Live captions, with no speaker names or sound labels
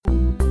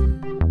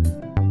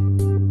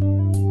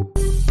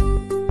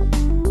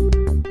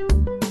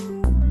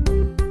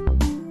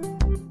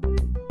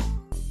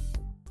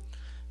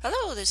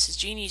This is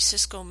Jeannie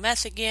Cisco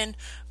Meth again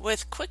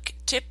with quick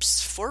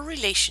tips for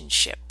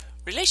relationship.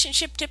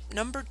 Relationship tip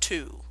number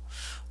 2.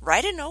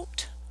 Write a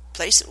note,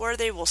 place it where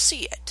they will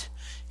see it.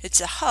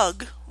 It's a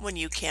hug when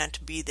you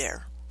can't be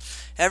there.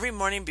 Every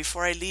morning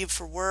before I leave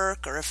for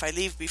work, or if I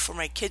leave before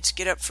my kids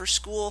get up for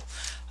school,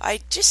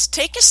 I just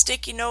take a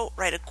sticky note,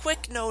 write a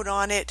quick note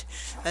on it,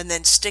 and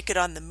then stick it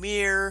on the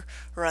mirror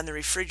or on the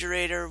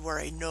refrigerator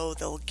where I know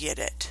they'll get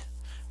it.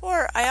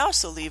 Or I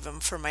also leave them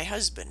for my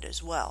husband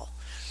as well.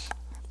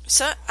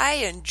 So I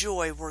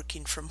enjoy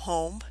working from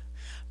home,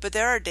 but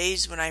there are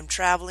days when I'm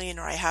traveling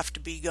or I have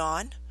to be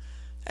gone,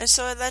 and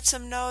so it lets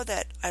them know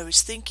that I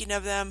was thinking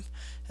of them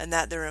and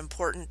that they're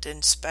important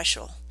and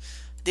special.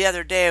 The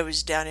other day I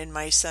was down in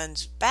my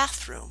son's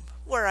bathroom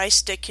where I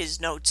stick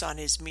his notes on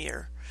his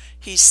mirror.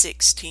 He's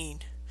 16.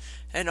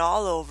 And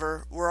all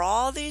over were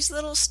all these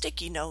little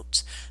sticky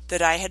notes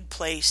that I had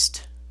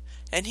placed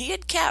and he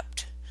had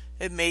kept.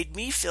 It made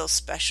me feel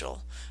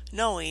special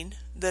knowing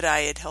that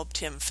I had helped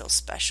him feel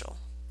special.